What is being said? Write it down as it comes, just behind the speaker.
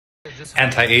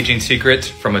Anti-aging secrets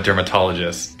from a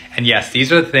dermatologist. And yes,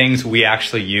 these are the things we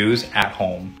actually use at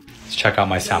home. Let's check out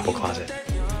my sample closet.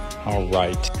 All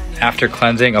right. After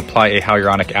cleansing, apply a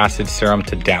hyaluronic acid serum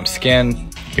to damp skin.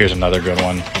 Here's another good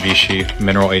one, Vichy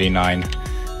Mineral 89.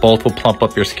 Both will plump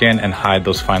up your skin and hide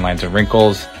those fine lines and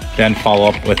wrinkles. Then follow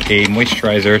up with a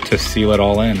moisturizer to seal it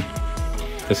all in.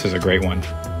 This is a great one.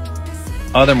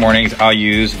 Other mornings, I'll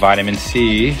use vitamin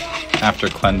C after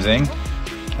cleansing,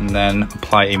 and then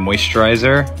apply a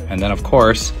moisturizer, and then of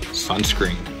course,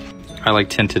 sunscreen. I like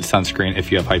tinted sunscreen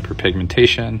if you have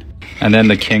hyperpigmentation. And then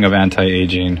the king of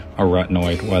anti-aging, a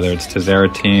retinoid, whether it's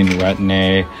tazarotene,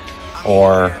 Retin-A,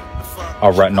 or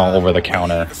a retinol over the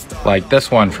counter. Like this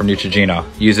one from Neutrogena.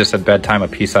 Use this at bedtime, a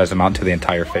pea-sized amount to the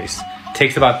entire face.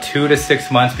 Takes about 2 to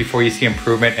 6 months before you see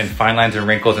improvement in fine lines and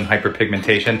wrinkles and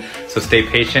hyperpigmentation. So stay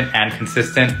patient and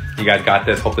consistent. You guys got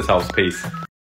this. Hope this helps. Peace.